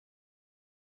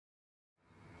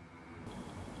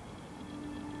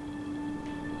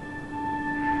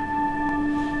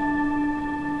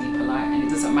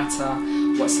matter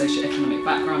what socioeconomic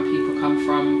background people come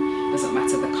from, doesn't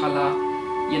matter the colour.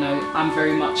 You know, I'm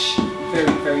very much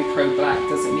very pro-black.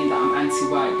 Doesn't mean that I'm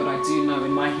anti-white, but I do know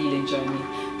in my healing journey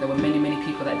there were many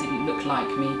people that didn't look like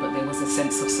me, but there was a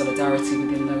sense of solidarity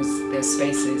within those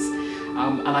spaces,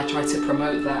 and I try to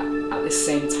promote that at the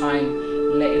same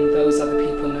time, letting those other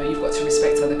people know you've got to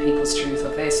respect other people's truth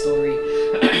of their story,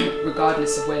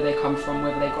 regardless of where they come from,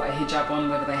 whether they got a hijab on,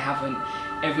 whether they haven't.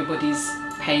 Everybody's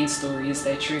pain story is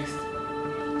their truth.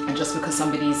 And just because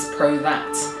somebody's pro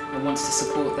that and wants to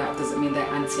support that doesn't mean they're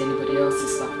anti anybody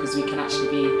else's stuff, because we can actually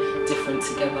be different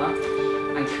together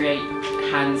and create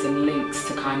hands and links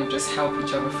to kind of just help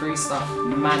each other through stuff.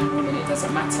 Man, woman, it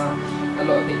doesn't matter. A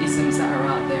lot of the isms that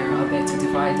are there to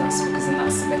divide us, because then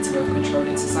that's the better way of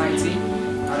controlling society.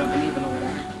 I don't believe in all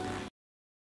that.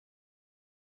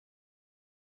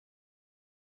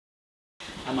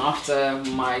 And after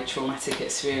my traumatic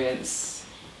experience,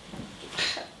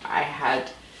 I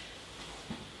had,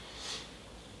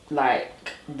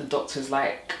 like, the doctor's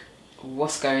like,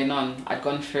 what's going on? I'd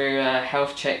gone through a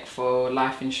health check for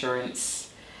life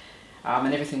insurance,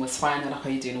 and everything was fine. They're like, are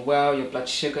you doing well? Your blood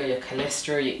sugar, your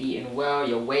cholesterol, you're eating well,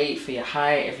 your weight for your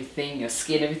height, everything, your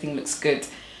skin, everything looks good.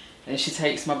 And she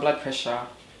takes my blood pressure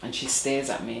and she stares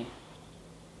at me.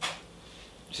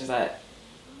 She's like,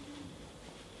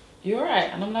 you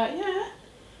alright? And I'm like, yeah.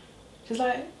 She's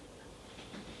like,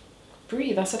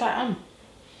 breathe. I said, I am.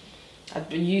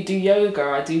 You do yoga,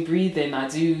 I do breathing, I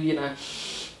do, you know,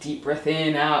 deep breath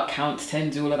in, out, count to 10,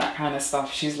 do all of that kind of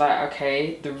stuff. She's like,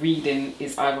 okay, the reading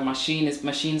is either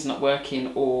machine's not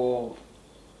working or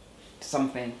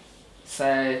something.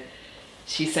 So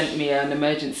she sent me an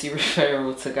emergency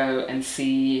referral to go and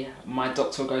see my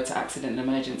doctor, go to accident and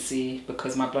emergency,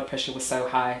 because my blood pressure was so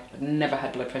high. I'd never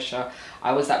had blood pressure.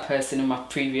 I was that person in my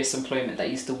previous employment that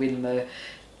used to win the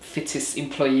fittest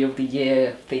employee of the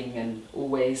year thing, and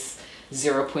always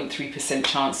 0.3%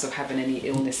 chance of having any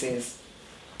illnesses.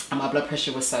 And my blood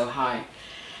pressure was so high.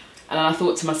 And I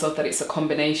thought to myself that it's a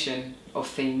combination of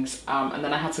things. And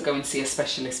then I had to go and see a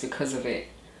specialist because of it.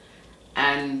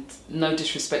 And no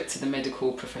disrespect to the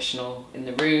medical professional in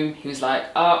the room, he was like,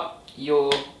 oh,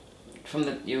 you're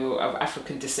of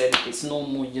African descent, it's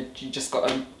normal, you just got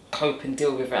to cope and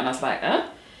deal with it. And I was like,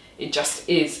 it just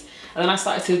is. And then I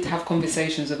started to have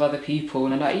conversations with other people,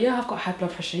 and I'm like, yeah, I've got high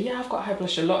blood pressure, yeah, I've got high blood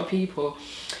pressure, a lot of people.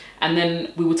 And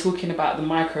then we were talking about the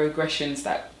microaggressions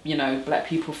that, you know, black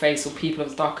people face, or people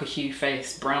of darker hue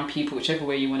face, brown people, whichever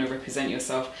way you want to represent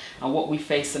yourself, and what we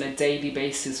face on a daily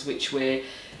basis, which we're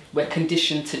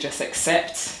conditioned to just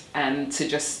accept and to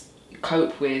just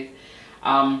cope with.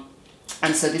 And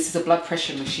so this is a blood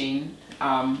pressure machine.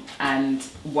 And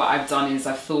what I've done is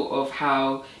I've thought of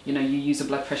how, you know, you use a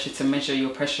blood pressure to measure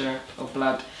your pressure of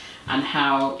blood, and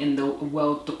how in the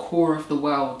world, the core of the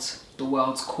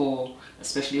world's core,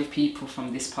 especially of people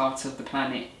from this part of the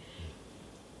planet,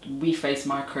 we face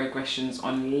microaggressions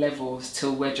on levels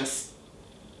till we're just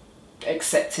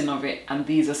accepting of it. And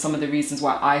these are some of the reasons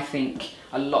why I think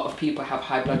a lot of people have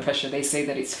high blood pressure. They say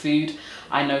that it's food.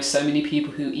 I know so many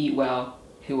people who eat well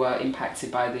who are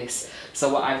impacted by this.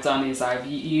 So what I've done is I've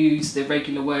used the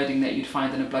regular wording that you'd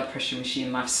find in a blood pressure machine,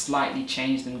 and I've slightly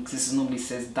changed them, because this normally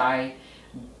says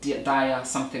dia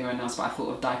something or else, but I thought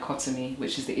of dichotomy,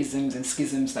 which is the isms and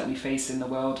schisms that we face in the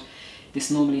world. This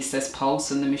normally says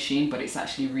pulse on the machine, but it's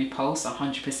actually repulse,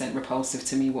 100% repulsive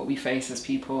to me, what we face as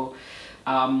people.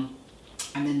 And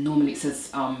then normally it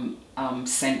says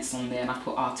sense on there, and I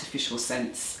put artificial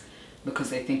sense,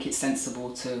 because they think it's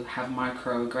sensible to have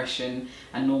microaggression,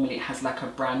 and normally it has like a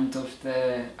brand of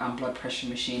the blood pressure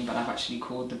machine, but I've actually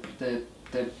called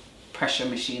the pressure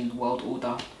machine the world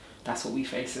order. That's what we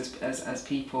face as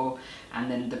people. And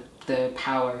then the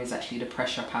power is actually the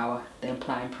pressure power. They're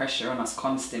applying pressure on us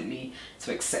constantly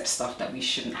to accept stuff that we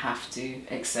shouldn't have to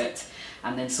accept.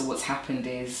 And then so what's happened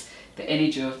is the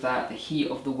energy of that, the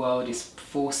heat of the world, is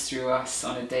forced through us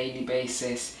on a daily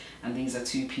basis. And these are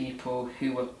two people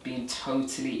who are being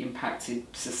totally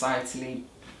impacted societally.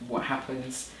 What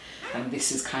happens? And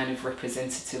this is kind of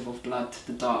representative of blood,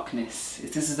 the darkness.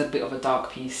 This is a bit of a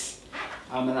dark piece.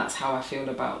 And that's how I feel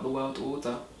about the world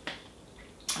order.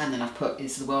 And then I've put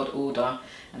is the world order,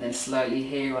 and then slowly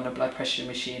here on a blood pressure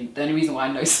machine. The only reason why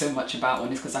I know so much about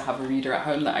one is because I have a reader at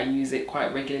home that I use it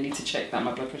quite regularly to check that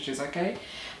my blood pressure is okay.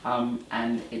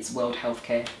 And it's World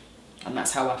Healthcare, and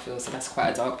that's how I feel. So that's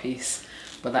quite a dark piece,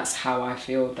 but that's how I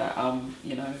feel that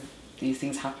you know, these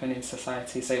things happen in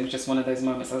society. So it was just one of those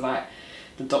moments. I was like,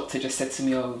 the doctor just said to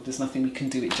me, oh, there's nothing we can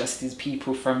do, it just is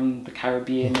people from the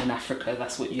Caribbean and Africa,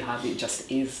 that's what you have, it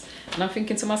just is. And I'm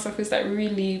thinking to myself, is that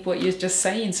really what you're just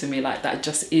saying to me? Like, that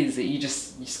just is, that you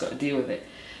just got to deal with it.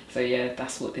 So yeah,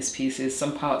 that's what this piece is.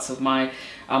 Some parts of my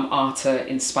art are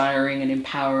inspiring and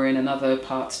empowering, and other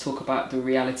parts talk about the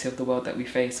reality of the world that we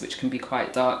face, which can be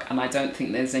quite dark. And I don't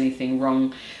think there's anything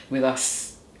wrong with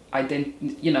us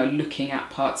looking at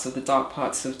parts of the dark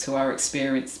parts to our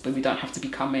experience, but we don't have to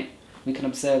become it. We can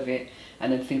observe it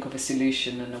and then think of a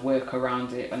solution and a work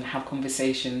around it, and have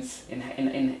conversations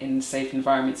in safe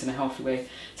environments in a healthy way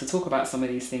to talk about some of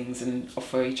these things and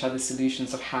offer each other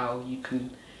solutions of how you can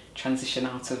transition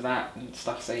out of that and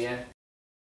stuff. So yeah.